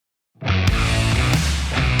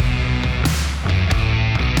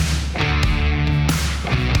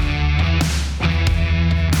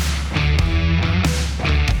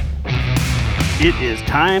It is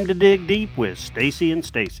time to dig deep with Stacy and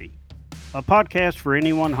Stacy, a podcast for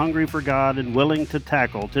anyone hungry for God and willing to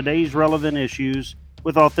tackle today's relevant issues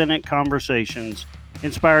with authentic conversations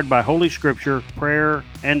inspired by Holy Scripture, prayer,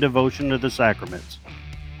 and devotion to the sacraments.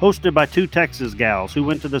 Hosted by two Texas gals who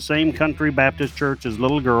went to the same country Baptist church as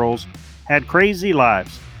little girls, had crazy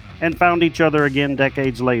lives, and found each other again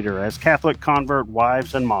decades later as Catholic convert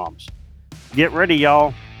wives and moms. Get ready,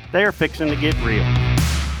 y'all. They're fixing to get real.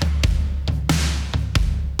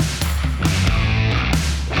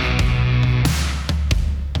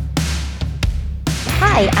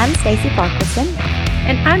 Hi, I'm Stacy Farquharson.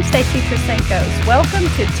 And I'm Stacy Trasenkos. Welcome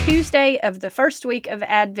to Tuesday of the first week of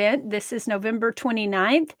Advent. This is November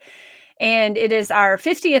 29th, and it is our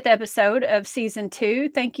 50th episode of Season 2.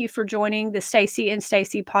 Thank you for joining the Stacy and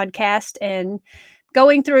Stacy podcast and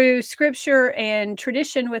going through scripture and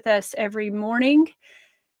tradition with us every morning.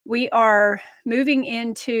 We are moving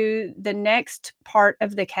into the next part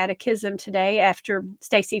of the catechism today after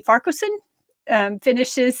Stacy Farquharson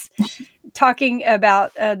finishes talking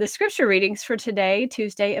about the scripture readings for today,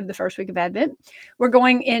 Tuesday of the first week of Advent. We're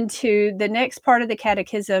going into the next part of the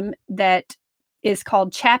catechism that is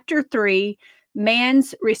called Chapter 3,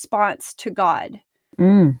 Man's Response to God.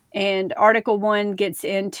 And Article 1 gets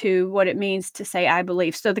into what it means to say, I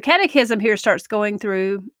believe. So the catechism here starts going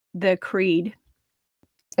through the creed.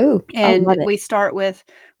 And we start with,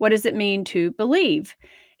 what does it mean to believe?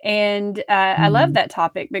 And I love that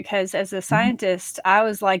topic because as a scientist, I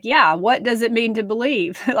was like, yeah, what does it mean to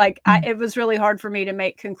believe? It was really hard for me to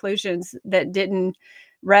make conclusions that didn't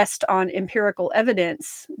rest on empirical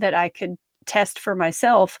evidence that I could test for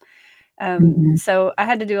myself. So I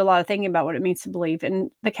had to do a lot of thinking about what it means to believe. And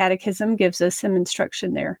the catechism gives us some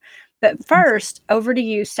instruction there. But first, over to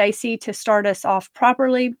you, Stacy, to start us off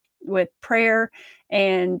properly with prayer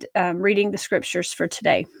and reading the scriptures for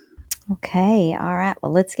today. Okay. All right.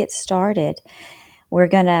 Well, let's get started. We're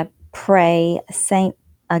going to pray St.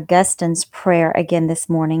 Augustine's prayer again this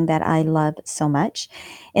morning that I love so much.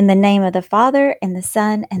 In the name of the Father, and the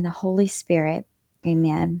Son, and the Holy Spirit.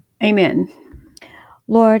 Amen. Amen.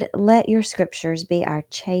 Lord, let your scriptures be our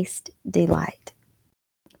chaste delight.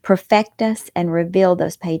 Perfect us and reveal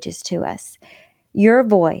those pages to us. Your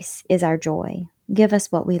voice is our joy. Give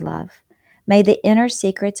us what we love. May the inner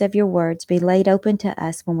secrets of your words be laid open to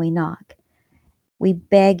us when we knock. We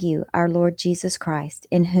beg you, our Lord Jesus Christ,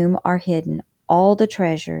 in whom are hidden all the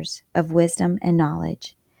treasures of wisdom and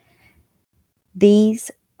knowledge. These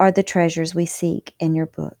are the treasures we seek in your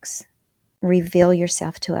books. Reveal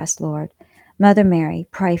yourself to us, Lord. Mother Mary,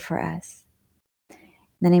 pray for us. In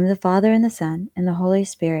the name of the Father, and the Son, and the Holy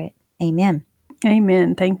Spirit. Amen.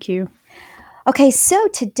 Amen. Thank you. Okay, so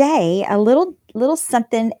today, a little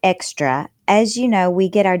something extra. As you know, we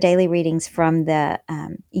get our daily readings from the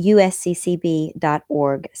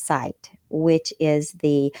usccb.org site, which is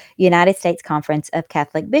the United States Conference of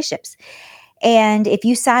Catholic Bishops. And if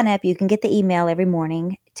you sign up, you can get the email every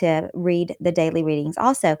morning to read the daily readings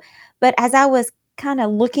also. But as I was kind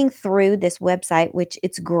of looking through this website, which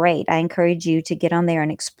it's great, I encourage you to get on there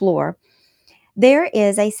and explore. There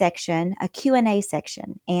is a section, a Q&A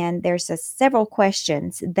section, and there's several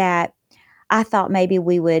questions that I thought maybe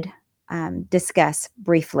we would discuss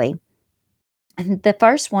briefly. And the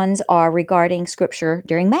first ones are regarding scripture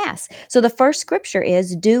during Mass. So the first scripture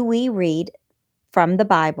is, do we read from the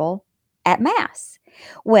Bible at Mass?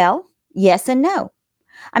 Well, yes and no.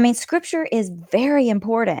 I mean, scripture is very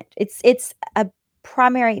important. It's a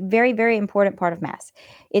primary, very, very important part of Mass.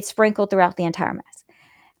 It's sprinkled throughout the entire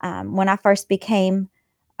Mass. When I first when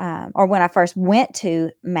I first went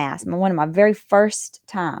to Mass, one of my very first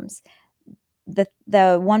times,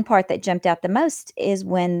 the one part that jumped out the most is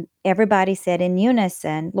when everybody said in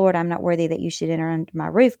unison, Lord, I'm not worthy that you should enter under my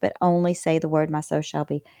roof, but only say the word, my soul shall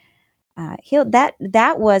be healed. That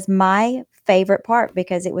was my favorite part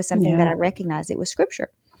because it was something that I recognized. It was scripture.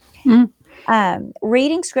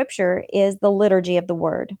 Reading scripture is the liturgy of the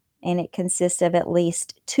word, and it consists of at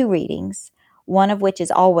least 2 readings, one of which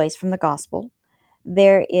is always from the gospel.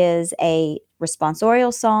 There is a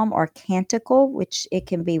responsorial psalm or canticle, which it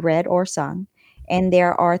can be read or sung. And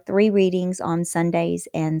there are 3 readings on Sundays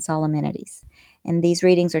and solemnities. And these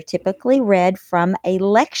readings are typically read from a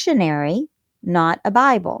lectionary, not a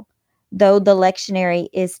Bible, though the lectionary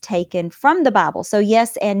is taken from the Bible. So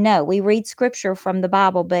yes and no. We read scripture from the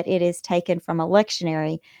Bible, but it is taken from a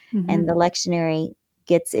lectionary, and the lectionary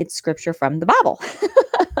gets its scripture from the Bible.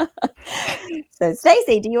 So,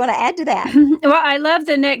 Stacy, do you want to add to that? Well, I love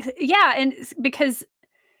the next, and because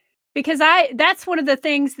because that's one of the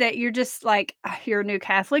things that you're just like, you're a new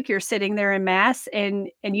Catholic, you're sitting there in mass and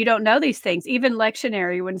you don't know these things. Even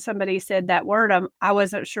lectionary, when somebody said that word, I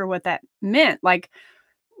wasn't sure what that meant. Like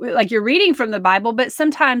you're reading from the Bible, but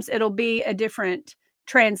sometimes it'll be a different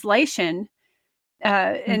translation.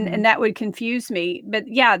 And that would confuse me. But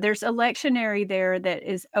yeah, there's a lectionary there that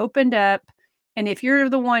is opened up. And if you're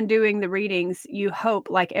the one doing the readings, you hope,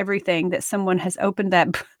 like everything, that someone has opened that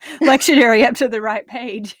lectionary up to the right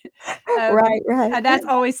page. Right. That's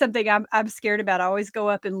always something I'm scared about. I always go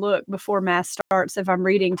up and look before mass starts if I'm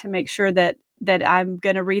reading to make sure that I'm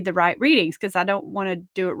going to read the right readings, because I don't want to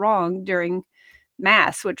do it wrong during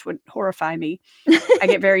mass, which would horrify me. I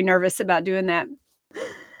get very nervous about doing that.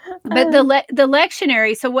 But the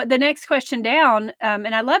lectionary. So what the next question down,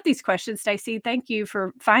 and I love these questions, Stacey. Thank you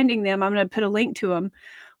for finding them. I'm going to put a link to them.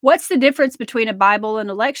 What's the difference between a Bible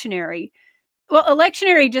and a lectionary? Well, a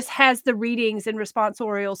lectionary just has the readings and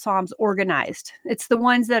responsorial psalms organized. It's the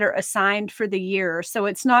ones that are assigned for the year. So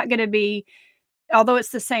it's not going to be, although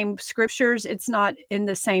it's the same scriptures, it's not in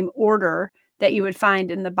the same order that you would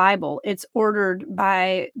find in the Bible. It's ordered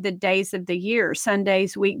by the days of the year,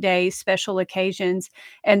 Sundays, weekdays, special occasions,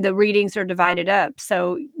 and the readings are divided up.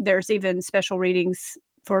 So there's even special readings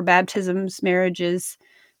for baptisms, marriages,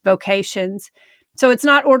 vocations. So it's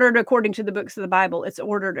not ordered according to the books of the Bible. It's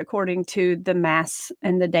ordered according to the Mass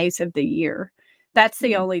and the days of the year. That's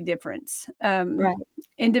the only difference. Right.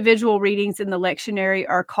 Individual readings in the lectionary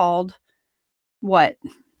are called what?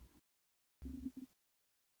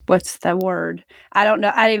 What's the word? I don't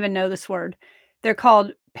know. I don't even know this word. They're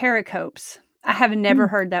called pericopes. I have never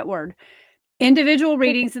heard that word. Individual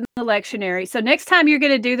readings in the lectionary. So next time you're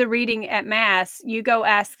going to do the reading at Mass, you go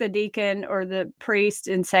ask the deacon or the priest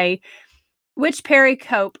and say, which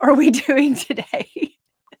pericope are we doing today?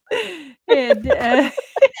 and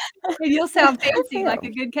you'll sound fancy like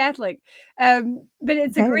a good Catholic. But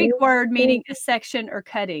it's a Greek word meaning a section or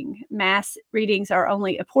cutting. Mass readings are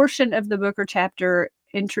only a portion of the book or chapter.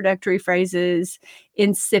 Introductory phrases,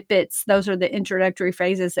 incipits, those are the introductory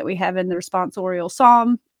phrases that we have in the responsorial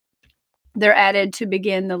psalm. They're added to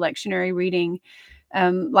begin the lectionary reading.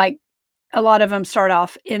 Like a lot of them start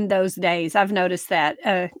off in those days. I've noticed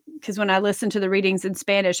that because when I listen to the readings in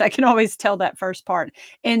Spanish, I can always tell that first part.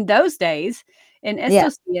 In those days, in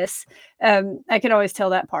estos días, I can always tell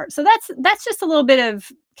that part. So that's just a little bit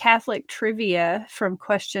of Catholic trivia from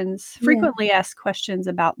questions, frequently asked questions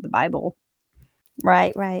about the Bible.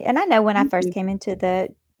 Right. And I know when I first came into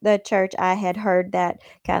the church, I had heard that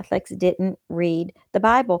Catholics didn't read the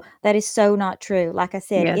Bible. That is so not true. Like I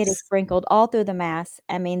said, it is sprinkled all through the Mass.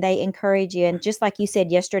 I mean, they encourage you. And just like you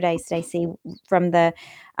said yesterday, Stacey, from the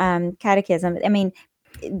catechism, I mean,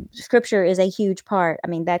 Scripture is a huge part. I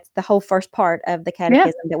mean, that's the whole first part of the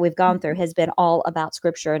catechism that we've gone through has been all about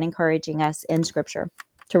Scripture and encouraging us in Scripture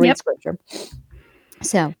to read Scripture.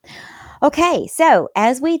 So, okay. So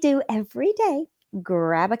as we do every day,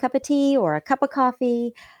 grab a cup of tea or a cup of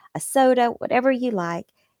coffee, a soda, whatever you like,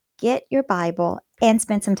 get your Bible and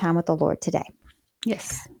spend some time with the Lord today.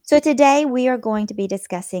 Yes. So today we are going to be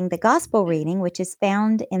discussing the gospel reading, which is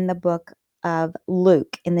found in the book of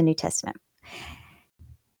Luke in the New Testament.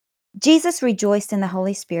 Jesus rejoiced in the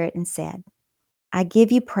Holy Spirit and said, I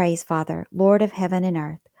give you praise, Father, Lord of heaven and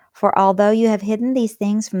earth, for although you have hidden these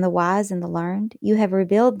things from the wise and the learned, you have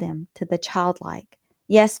revealed them to the childlike.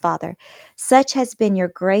 Yes, Father, such has been your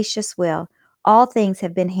gracious will. All things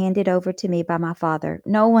have been handed over to me by my Father.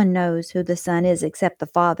 No one knows who the Son is except the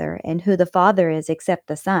Father, and who the Father is except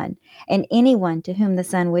the Son, and anyone to whom the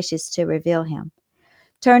Son wishes to reveal him.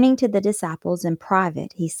 Turning to the disciples in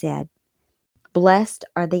private, he said, Blessed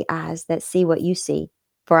are the eyes that see what you see.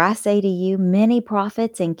 For I say to you, many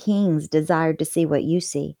prophets and kings desired to see what you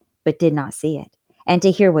see, but did not see it, and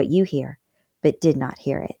to hear what you hear, but did not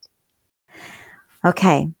hear it.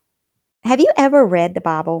 Okay. Have you ever read the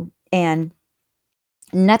Bible and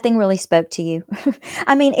nothing really spoke to you?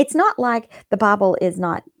 I mean, it's not like the Bible is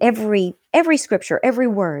not every scripture, every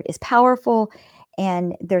word is powerful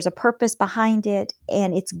and there's a purpose behind it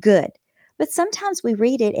and it's good. But sometimes we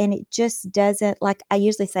read it and it just doesn't, like I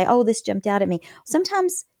usually say, oh, this jumped out at me.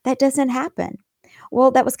 Sometimes that doesn't happen.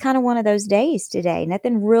 Well, that was kind of one of those days today.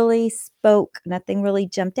 Nothing really spoke, nothing really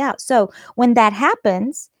jumped out. So when that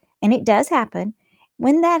happens, and it does happen,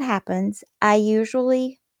 when that happens, I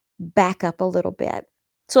usually back up a little bit.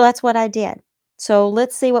 So that's what I did. So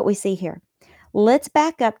let's see what we see here. Let's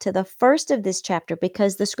back up to the first of this chapter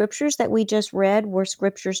because the scriptures that we just read were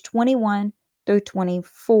scriptures 21 through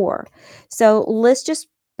 24. So let's just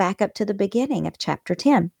back up to the beginning of chapter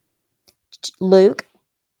 10. Luke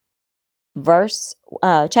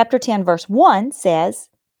chapter 10 verse 1 says,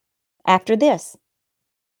 after this.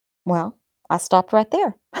 Well, I stopped right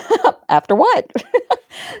there. After what?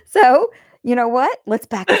 So, you know what? Let's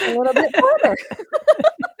back up a little bit further.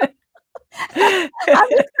 I'm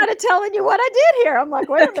just kind of telling you what I did here. I'm like,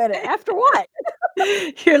 wait a minute, after what?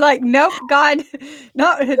 You're like, nope, God,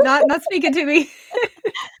 not speaking to me.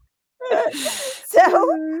 So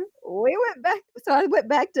I went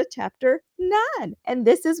back to chapter 9. And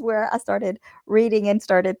this is where I started reading and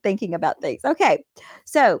started thinking about things. Okay.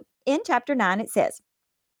 So in chapter 9, it says,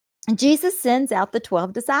 Jesus sends out the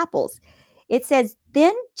 12 disciples. It says,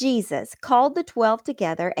 then Jesus called the 12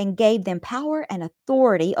 together and gave them power and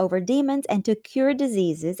authority over demons and to cure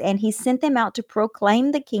diseases. And he sent them out to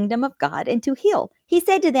proclaim the kingdom of God and to heal. He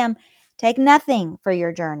said to them, take nothing for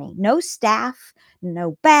your journey, no staff,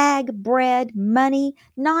 no bag, bread, money,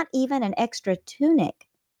 not even an extra tunic.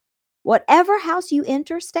 Whatever house you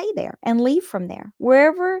enter, stay there and leave from there.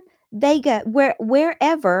 Wherever they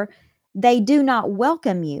do not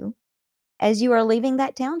welcome you, as you are leaving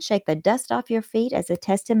that town, shake the dust off your feet as a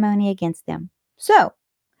testimony against them. So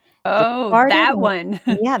Oh, departed that and- one.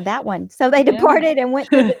 yeah, that one. So they Yeah. departed and went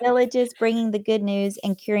through the villages, bringing the good news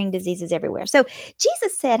and curing diseases everywhere. So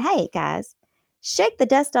Jesus said, hey, guys, shake the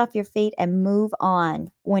dust off your feet and move on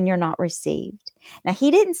when you're not received. Now, he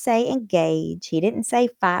didn't say engage. He didn't say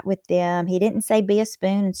fight with them. He didn't say be a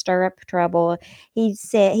spoon and stir up trouble. He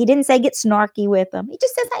didn't say get snarky with them. He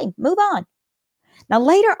just says, hey, move on. Now,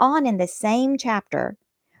 later on in the same chapter,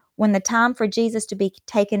 when the time for Jesus to be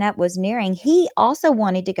taken up was nearing, he also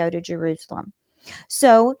wanted to go to Jerusalem.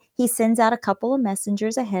 So he sends out a couple of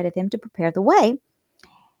messengers ahead of him to prepare the way.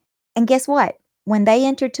 And guess what? When they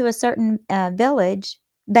entered to a certain village,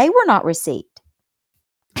 they were not received.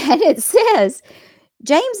 And it says,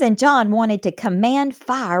 James and John wanted to command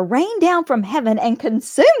fire rain down from heaven and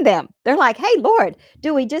consume them. They're like, hey, Lord,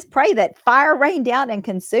 do we just pray that fire rain down and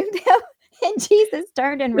consume them? And Jesus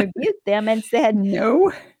turned and rebuked them and said,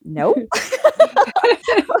 No. nope.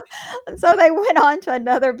 So they went on to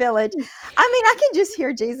another village. I mean, I can just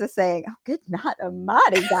hear Jesus saying, oh, good night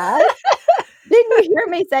almighty, guys. Didn't you hear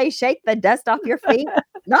me say, shake the dust off your feet,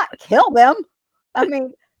 not kill them? I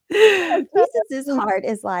mean, Jesus's heart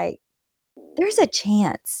is like, there's a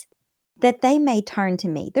chance that they may turn to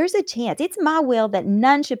me. There's a chance. It's my will that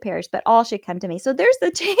none should perish, but all should come to me. So there's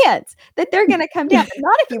the chance that they're going to come down. But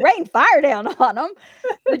not if you rain fire down on them,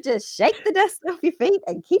 but just shake the dust off your feet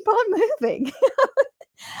and keep on moving.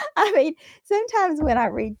 I mean, sometimes when I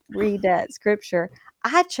read scripture,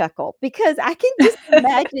 I chuckle because I can just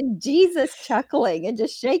imagine Jesus chuckling and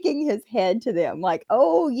just shaking his head to them like,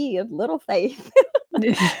 oh, ye of little faith.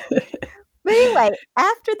 But anyway,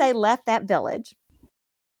 after they left that village,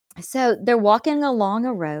 so they're walking along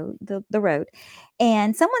a road, the road,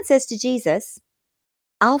 and someone says to Jesus,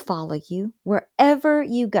 I'll follow you wherever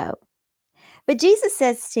you go. But Jesus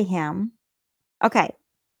says to him, okay,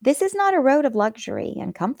 this is not a road of luxury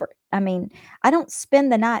and comfort. I mean, I don't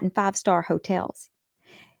spend the night in 5-star hotels.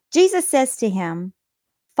 Jesus says to him,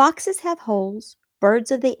 foxes have holes,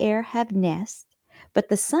 birds of the air have nests, but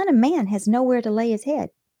the Son of Man has nowhere to lay his head.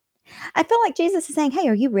 I feel like Jesus is saying, hey,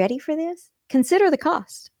 are you ready for this? Consider the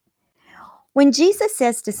cost. When Jesus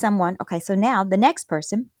says to someone, okay, so now the next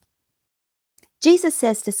person, Jesus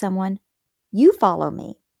says to someone, you follow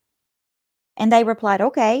me. And they replied,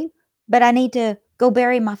 okay, but I need to go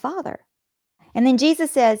bury my father. And then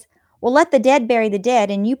Jesus says, well, let the dead bury the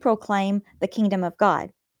dead and you proclaim the kingdom of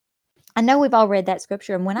God. I know we've all read that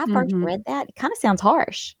scripture. And when I first read that, it kind of sounds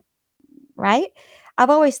harsh, right? I've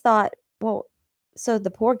always thought, well, so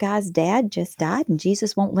the poor guy's dad just died and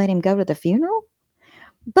Jesus won't let him go to the funeral?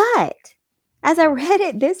 But as I read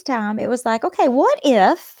it this time, it was like, okay, what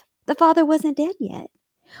if the father wasn't dead yet?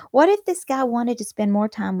 What if this guy wanted to spend more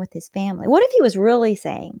time with his family? What if he was really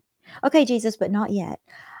saying, okay, Jesus, but not yet.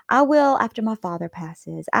 I will after my father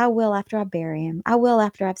passes. I will after I bury him. I will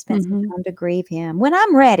after I've spent some time to grieve him. When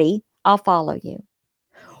I'm ready, I'll follow you.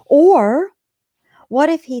 Or what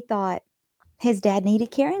if he thought his dad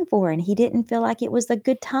needed caring for and he didn't feel like it was a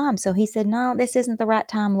good time? So he said, no, this isn't the right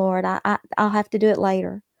time, Lord. I'll have to do it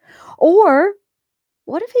later. Or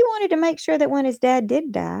what if he wanted to make sure that when his dad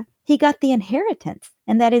did die, he got the inheritance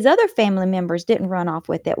and that his other family members didn't run off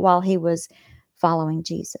with it while he was following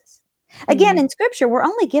Jesus? Again, in scripture, we're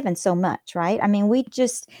only given so much, right? I mean, we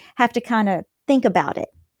just have to kind of think about it.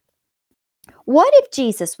 What if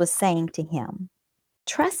Jesus was saying to him,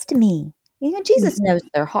 trust me? You know, Jesus knows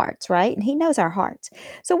their hearts, right? And he knows our hearts.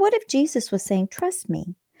 So what if Jesus was saying, trust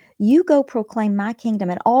me, you go proclaim my kingdom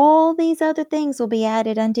and all these other things will be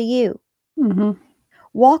added unto you.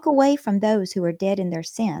 Walk away from those who are dead in their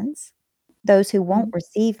sins Those who won't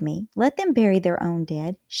receive me, let them bury their own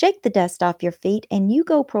dead. Shake the dust off your feet, and you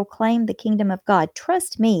go proclaim the kingdom of God.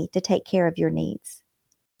 Trust me to take care of your needs.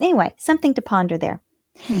 Anyway, something to ponder there.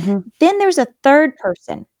 Mhm. Then there's a third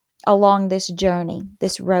person along this journey,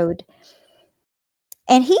 this road.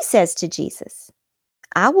 And he says to Jesus,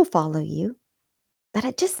 I will follow you, but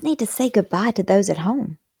I just need to say goodbye to those at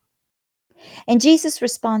home. And Jesus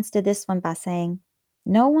responds to this one by saying,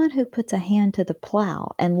 no one who puts a hand to the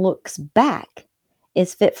plow and looks back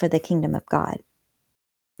is fit for the kingdom of God.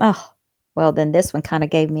 Oh, well, then this one kind of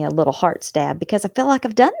gave me a little heart stab because I feel like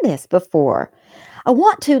I've done this before. I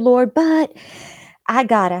want to, Lord, but I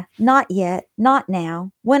gotta. Not yet. Not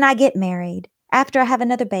now. When I get married, after I have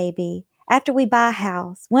another baby, after we buy a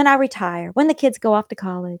house, when I retire, when the kids go off to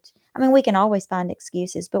college. I mean, we can always find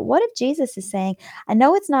excuses, but what if Jesus is saying, I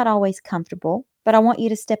know it's not always comfortable, but I want you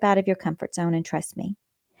to step out of your comfort zone and trust me.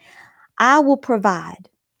 I will provide.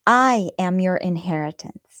 I am your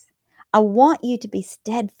inheritance. I want you to be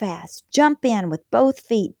steadfast. Jump in with both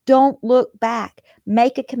feet. Don't look back.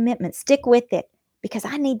 Make a commitment. Stick with it because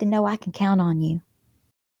I need to know I can count on you.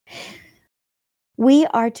 We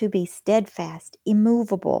are to be steadfast,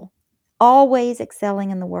 immovable, always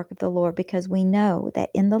excelling in the work of the Lord because we know that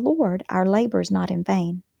in the Lord our labor is not in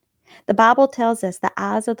vain. The Bible tells us the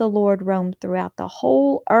eyes of the Lord roam throughout the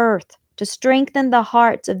whole earth to strengthen the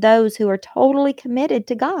hearts of those who are totally committed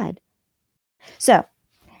to God. So,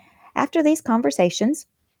 after these conversations,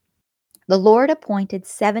 the Lord appointed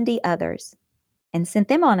 70 others and sent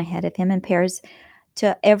them on ahead of him in pairs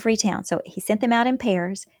to every town. So he sent them out in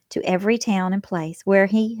pairs to every town and place where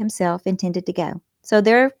he himself intended to go. So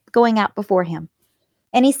they're going out before him.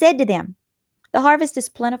 And he said to them, the harvest is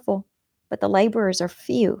plentiful, but the laborers are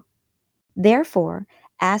few. Therefore,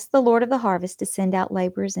 ask the Lord of the harvest to send out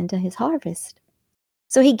laborers into his harvest.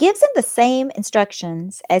 So he gives them the same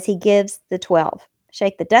instructions as he gives the 12.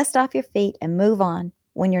 Shake the dust off your feet and move on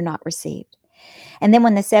when you're not received. And then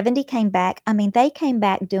when the 70 came back, they came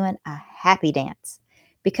back doing a happy dance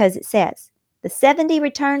because it says, the 70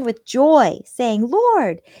 returned with joy, saying,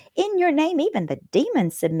 Lord, in your name, even the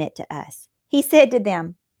demons submit to us. He said to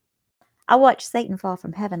them, I watched Satan fall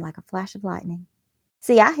from heaven like a flash of lightning.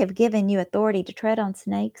 See, I have given you authority to tread on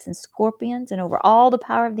snakes and scorpions and over all the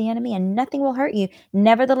power of the enemy, and nothing will hurt you.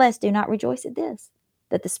 Nevertheless, do not rejoice at this,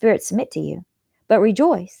 that the spirits submit to you, but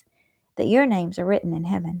rejoice that your names are written in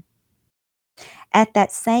heaven. At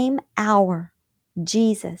that same hour,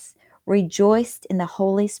 Jesus rejoiced in the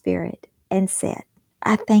Holy Spirit and said,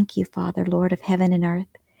 I thank you, Father, Lord of heaven and earth,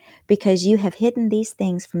 because you have hidden these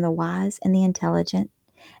things from the wise and the intelligent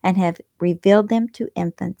and have revealed them to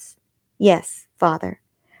infants. Yes, Father,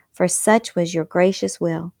 for such was your gracious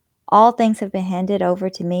will. All things have been handed over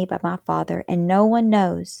to me by my Father, and no one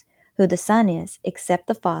knows who the Son is except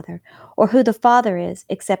the Father, or who the Father is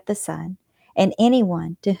except the Son, and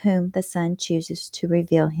anyone to whom the Son chooses to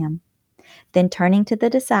reveal him. Then turning to the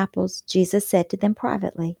disciples, Jesus said to them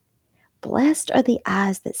privately, Blessed are the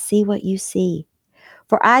eyes that see what you see.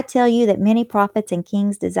 For I tell you that many prophets and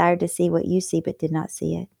kings desired to see what you see, but did not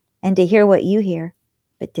see it, and to hear what you hear,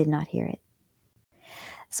 but did not hear it.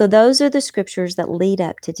 So those are the scriptures that lead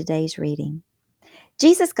up to today's reading.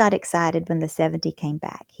 Jesus got excited when the 70 came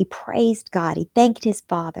back. He praised God. He thanked his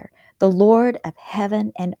Father, the Lord of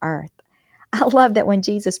heaven and earth. I love that when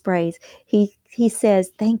Jesus prays, he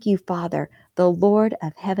says, thank you, Father, the Lord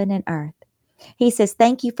of heaven and earth. He says,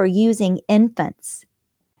 thank you for using infants.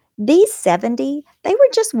 These 70, they were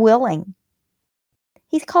just willing.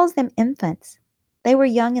 He calls them infants. They were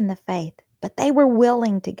young in the faith, but they were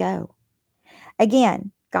willing to go.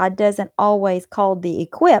 Again, God doesn't always call the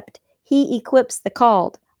equipped. He equips the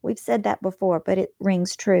called. We've said that before, but it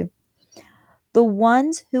rings true. The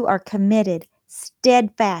ones who are committed,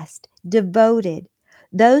 steadfast, devoted,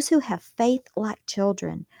 those who have faith like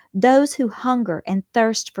children, those who hunger and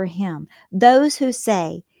thirst for him, those who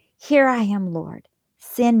say, here I am, Lord,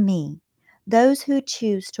 send me, those who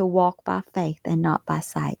choose to walk by faith and not by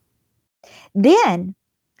sight. Then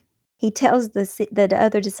he tells the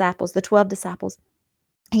other disciples, the 12 disciples,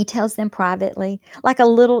 he tells them privately, like a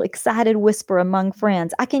little excited whisper among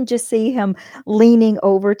friends. I can just see him leaning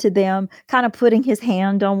over to them, kind of putting his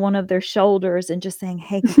hand on one of their shoulders and just saying,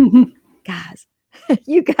 hey, guys,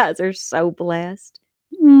 you guys are so blessed.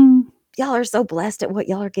 Y'all are so blessed at what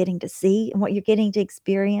y'all are getting to see and what you're getting to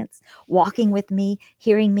experience, walking with me,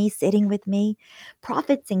 hearing me, sitting with me.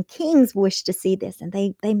 Prophets and kings wish to see this, and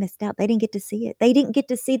they missed out. They didn't get to see it. They didn't get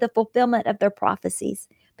to see the fulfillment of their prophecies,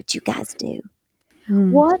 but you guys do.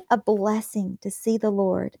 What a blessing to see the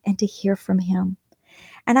Lord and to hear from him.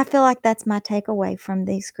 And I feel like that's my takeaway from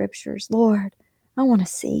these scriptures. Lord, I want to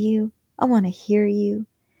see you. I want to hear you.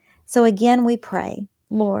 So again, we pray,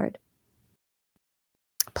 Lord,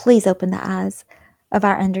 please open the eyes of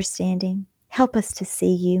our understanding. Help us to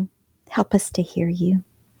see you. Help us to hear you.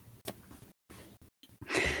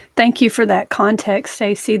 Thank you for that context,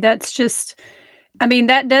 Stacey. That's just, I mean,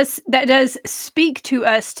 that does speak to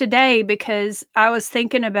us today, because I was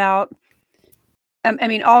thinking about, I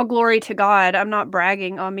mean, all glory to God. I'm not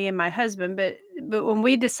bragging on me and my husband, but when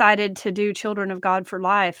we decided to do Children of God for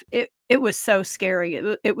Life, it was so scary.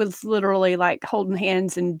 It was literally like holding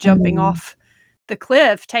hands and jumping off the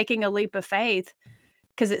cliff, taking a leap of faith,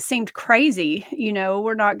 because it seemed crazy. You know,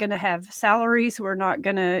 we're not going to have salaries. We're not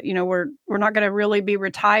going to, you know, we're not going to really be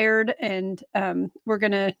retired, and we're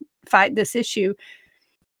going to fight this issue.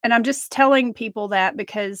 And I'm just telling people that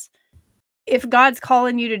because if God's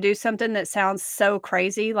calling you to do something that sounds so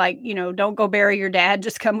crazy, like, you know, don't go bury your dad,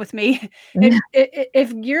 just come with me.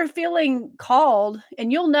 If you're feeling called,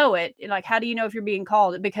 and you'll know it, like, how do you know if you're being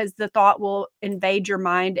called? Because the thought will invade your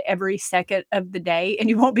mind every second of the day, and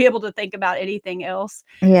you won't be able to think about anything else.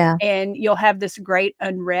 Yeah. And you'll have this great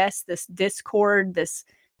unrest, this discord,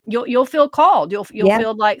 you'll feel called. You'll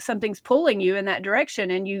feel like something's pulling you in that direction,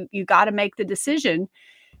 and you got to make the decision.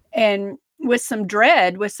 And with some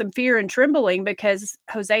dread, with some fear and trembling, because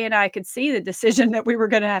Jose and I could see the decision that we were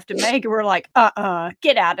going to have to make. And we're like,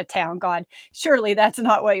 get out of town, God. Surely that's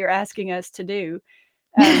not what you're asking us to do.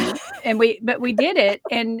 But we did it.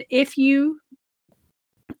 And if you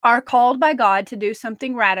are called by God to do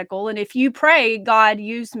something radical, and if you pray, God,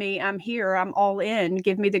 use me, I'm here, I'm all in,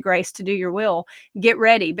 give me the grace to do your will, get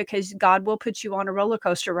ready, because God will put you on a roller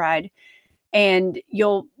coaster ride. And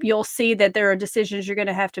you'll see that there are decisions you're going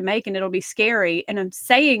to have to make, and it'll be scary. And I'm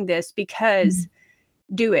saying this because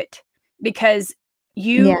do it, because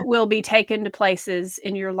you will be taken to places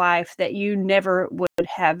in your life that you never would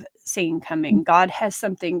have seen coming. God has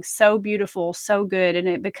something so beautiful, so good, and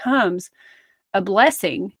it becomes a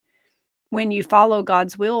blessing when you follow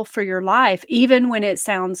God's will for your life, even when it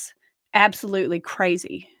sounds absolutely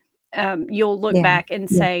crazy. You'll look back and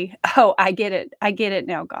say, oh, I get it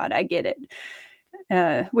now, God, I get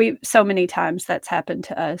it. We so many times that's happened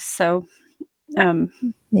to us. So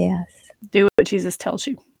yes, do what Jesus tells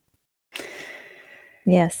you.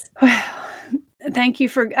 Yes. Thank you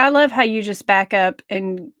I love how you just back up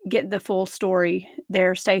and get the full story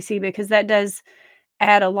there, Stacey, because that does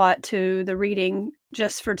add a lot to the reading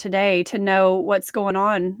just for today, to know what's going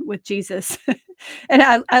on with Jesus. And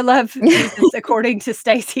I love Jesus according to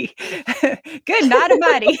Stacey. Good night,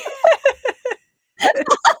 Almighty.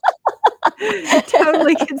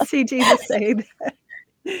 Totally can see Jesus saying that.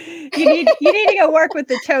 You need to go work with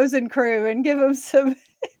the Chosen crew and give them some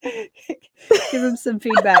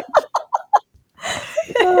feedback.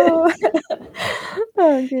 Oh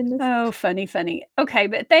goodness. Oh, funny. Okay,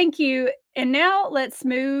 but thank you. And now let's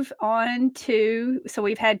move on to, so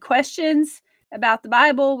we've had questions about the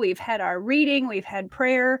Bible, we've had our reading, we've had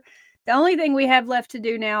prayer. The only thing we have left to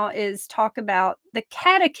do now is talk about the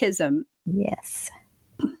catechism. Yes.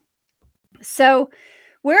 So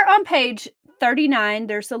we're on page 39.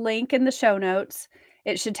 There's a link in the show notes.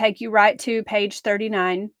 It should take you right to page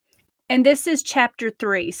 39. And this is chapter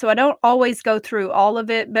 3. So I don't always go through all of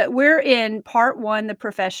it, but we're in part 1, the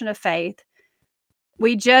profession of faith.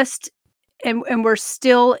 We just, and we're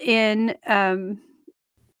still in,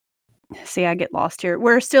 see, I get lost here.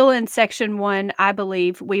 We're still in section 1, I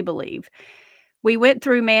believe, we believe. We went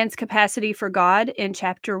through man's capacity for God in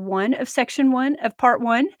chapter 1 of section 1 of part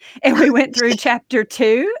 1. And we went through chapter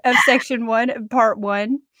 2 of section 1 of part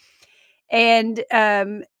 1. And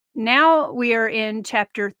now we are in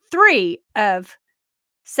chapter 3 of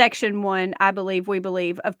section 1, I believe, we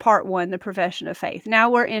believe, of part 1, the profession of faith. Now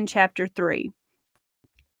we're in chapter 3.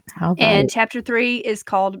 And chapter 3 is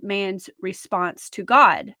called Man's Response to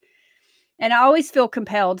God. And I always feel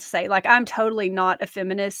compelled to say, like, I'm totally not a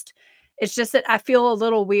feminist. It's just that I feel a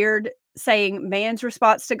little weird saying man's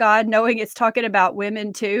response to God, knowing it's talking about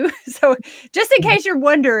women too. So just in case you're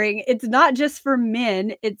wondering, it's not just for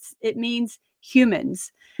men. It means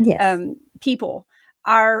humans, people,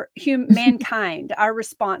 mankind, our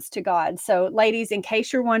response to God. So ladies, in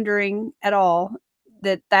case you're wondering at all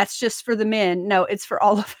that that's just for the men, no, it's for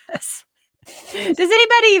all of us. Does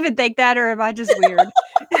anybody even think that, or am I just weird?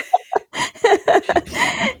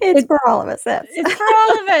 It's for all of us. It's for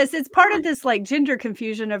all of us. It's part of this like gender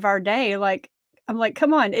confusion of our day. Like, I'm like,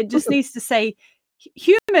 come on, it just needs to say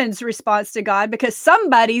humans' response to God, because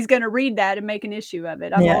somebody's going to read that and make an issue of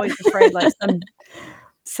it. I'm always afraid like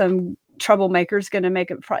some troublemaker's going to make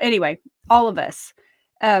it. Anyway, all of us.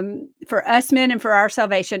 For us men and for our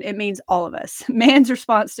salvation, it means all of us. Man's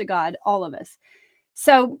response to God, all of us.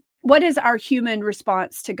 So what is our human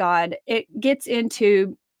response to God? It gets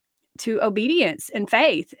into obedience and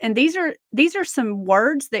faith. And these are some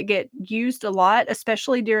words that get used a lot,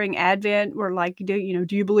 especially during Advent. We're like, do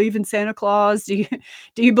you believe in Santa Claus? Do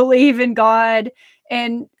you believe in God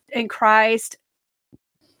and Christ?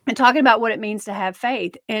 And talking about what it means to have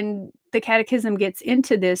faith. And the Catechism gets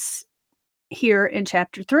into this here in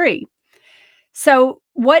chapter 3. So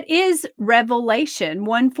what is revelation?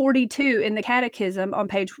 142 in the Catechism on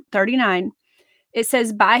page 39. It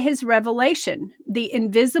says, by his revelation, the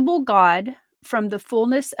invisible God, from the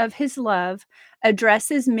fullness of his love,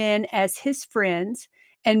 addresses men as his friends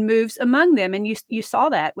and moves among them. And you saw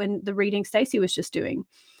that when the reading Stacy was just doing.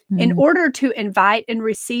 In order to invite and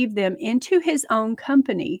receive them into his own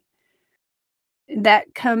company.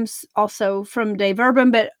 That comes also from De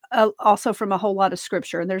Verbum, but also from a whole lot of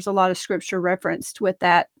scripture. There's a lot of scripture referenced with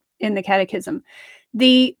that in the Catechism.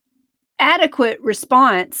 The adequate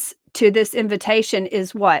response to this invitation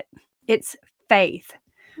is what? It's faith.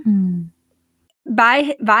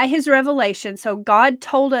 By his revelation. So God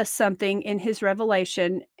told us something in his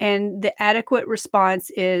revelation, and the adequate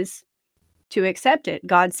response is to accept it.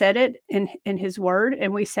 God said it in his word,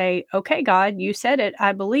 and we say, okay, God, you said it.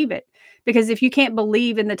 I believe it. Because if you can't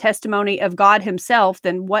believe in the testimony of God himself,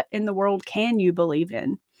 then what in the world can you believe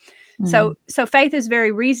in? So faith is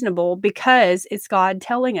very reasonable because it's God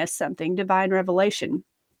telling us something, divine revelation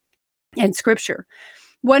and scripture.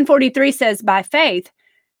 143 says, by faith,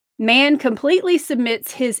 man completely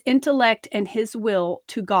submits his intellect and his will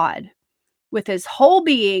to God. With his whole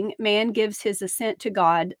being, man gives his assent to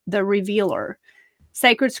God, the revealer.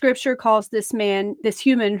 Sacred scripture calls this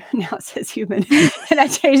human, now it says human, and I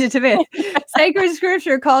changed it to man. Sacred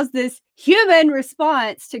scripture calls this human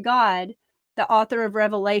response to God, the author of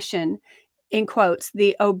Revelation, in quotes,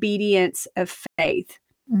 the obedience of faith.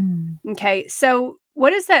 Okay, so what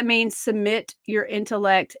does that mean? Submit your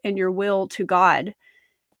intellect and your will to God.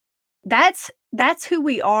 That's who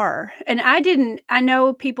we are. And I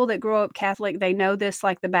know people that grow up Catholic, they know this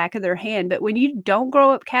like the back of their hand. But when you don't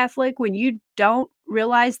grow up Catholic, when you don't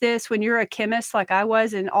realize this, when you're a chemist like I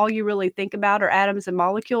was, and all you really think about are atoms and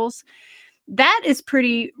molecules, that is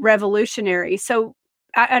pretty revolutionary. So,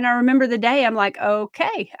 I remember the day I'm like,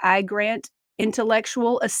 okay, I grant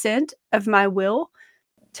intellectual assent of my will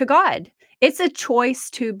to God. It's a choice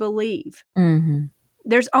to believe.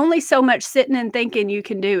 There's only so much sitting and thinking you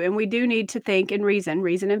can do. And we do need to think and reason.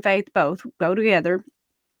 Reason and faith both go together.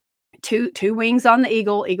 Two wings on the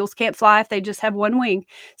eagle. Eagles can't fly if they just have one wing.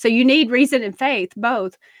 So you need reason and faith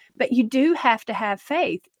both. But you do have to have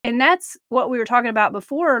faith. And that's what we were talking about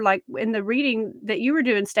before, like in the reading that you were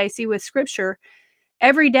doing, Stacy, with scripture.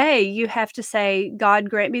 Every day you have to say, God,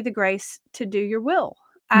 grant me the grace to do your will.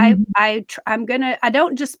 I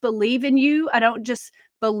don't just believe in you. I don't just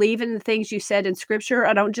believe in the things you said in scripture.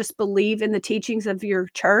 I don't just believe in the teachings of your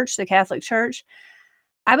church, the Catholic Church.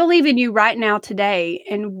 I believe in you right now today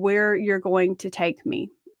and where you're going to take me.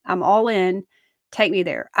 I'm all in. Take me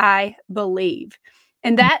there. I believe.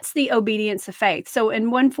 And that's the obedience of faith. So in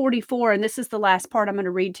 144, and this is the last part I'm going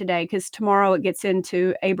to read today, because tomorrow it gets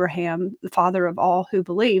into Abraham, the father of all who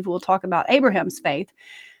believe. We'll talk about Abraham's faith.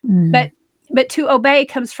 But to obey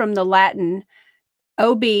comes from the Latin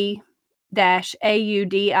ob-audire,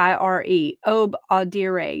 ob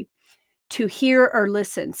audire, to hear or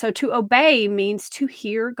listen. So to obey means to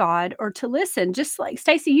hear God or to listen. Just like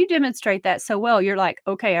Stacy, you demonstrate that so well. You're like,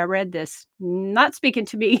 okay, I read this, not speaking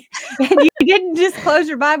to me. And you didn't just close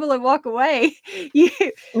your Bible and walk away. You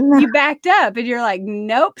backed up and you're like,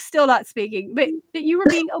 nope, still not speaking. But you were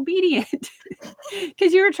being obedient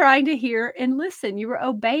because you were trying to hear and listen. You were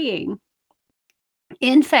obeying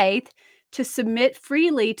in faith to submit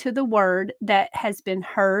freely to the word that has been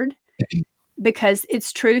heard, because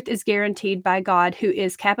its truth is guaranteed by God, who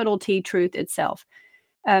is capital T, truth itself.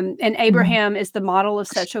 And Abraham is the model of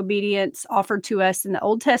such obedience offered to us in the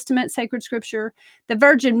Old Testament sacred scripture. The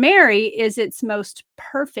Virgin Mary is its most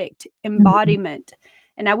perfect embodiment.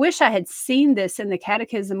 And I wish I had seen this in the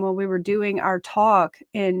catechism when we were doing our talk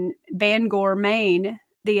in Bangor, Maine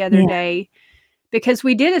the other day, because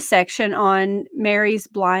we did a section on Mary's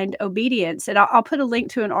blind obedience. And I'll put a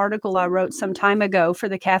link to an article I wrote some time ago for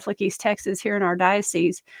the Catholic East Texas here in our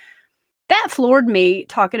diocese. That floored me,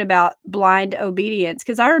 talking about blind obedience,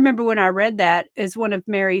 because I remember when I read that as one of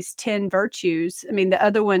Mary's 10 virtues. I mean, the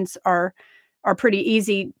other ones are pretty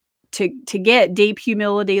easy to get: deep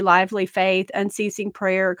humility, lively faith, unceasing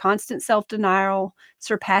prayer, constant self-denial,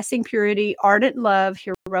 surpassing purity, ardent love,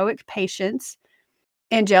 heroic patience,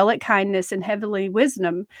 angelic kindness, and heavenly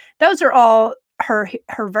wisdom. Those are all her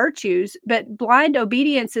virtues, but blind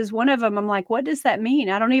obedience is one of them. I'm like, what does that mean?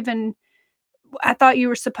 I thought you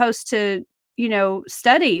were supposed to,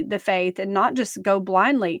 study the faith and not just go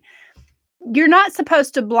blindly. You're not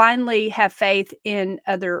supposed to blindly have faith in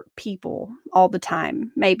other people all the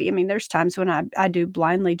time. Maybe. I mean, there's times when I do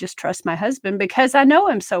blindly just trust my husband because I know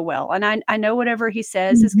him so well. And I know whatever he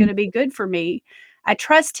says is going to be good for me. I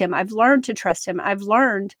trust him. I've learned to trust him. I've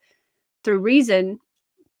learned through reason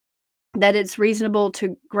that it's reasonable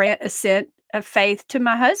to grant assent of faith to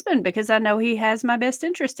my husband because I know he has my best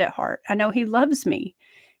interest at heart. I know he loves me.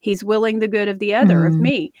 He's willing the good of the other, of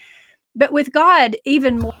me. But with God,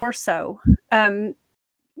 even more so,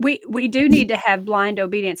 we do need to have blind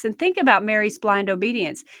obedience. And think about Mary's blind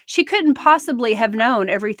obedience. She couldn't possibly have known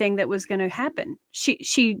everything that was going to happen.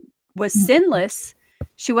 She was sinless.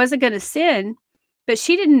 She wasn't going to sin, but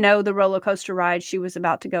she didn't know the roller coaster ride she was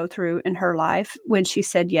about to go through in her life when she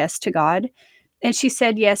said yes to God. And she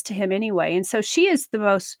said yes to him anyway. And so she is the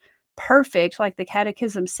most perfect, like the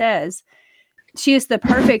Catechism says, she is the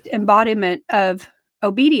perfect embodiment of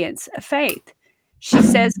obedience, of faith. She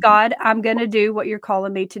says, God, I'm going to do what you're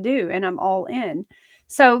calling me to do, and I'm all in.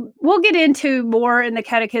 So we'll get into more in the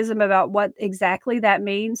Catechism about what exactly that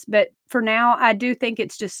means. But for now, I do think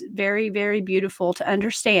it's just very, very beautiful to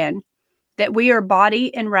understand that we are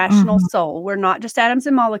body and rational soul. We're not just atoms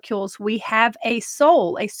and molecules. We have a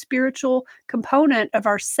soul, a spiritual component of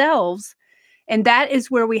ourselves. And that is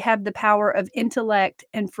where we have the power of intellect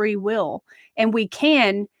and free will. And we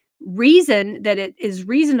can reason that it is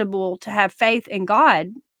reasonable to have faith in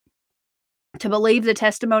God, to believe the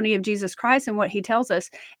testimony of Jesus Christ and what he tells us.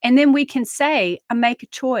 And then we can say, I make a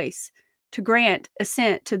choice to grant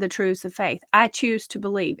assent to the truths of faith. I choose to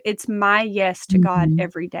believe. It's my yes to God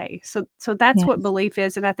every day. So that's what belief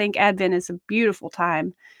is. And I think Advent is a beautiful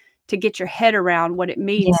time to get your head around what it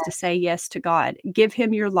means to say yes to God. Give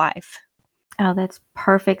him your life. Oh, that's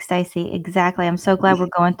perfect, Stacey. Exactly. I'm so glad we're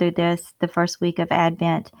going through this the first week of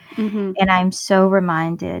Advent. And I'm so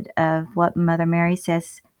reminded of what Mother Mary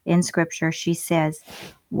says in Scripture. She says,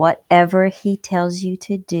 whatever he tells you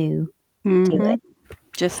to do, do it.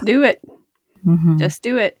 Just do it. Just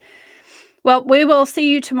do it. Well, we will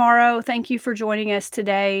see you tomorrow. Thank you for joining us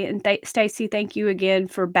today. And Stacey, thank you again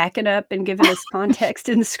for backing up and giving us context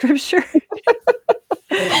in the Scripture.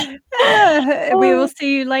 We will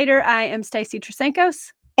see you later. I am Stacey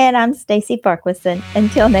Trasenkos. And I'm Stacey Farquharson.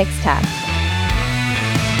 Until next time.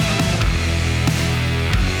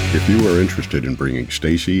 If you are interested in bringing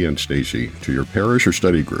Stacey and Stacey to your parish or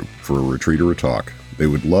study group for a retreat or a talk, they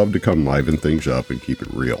would love to come liven things up and keep it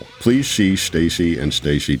real. Please see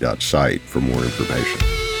staceyandstacey.site for more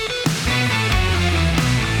information.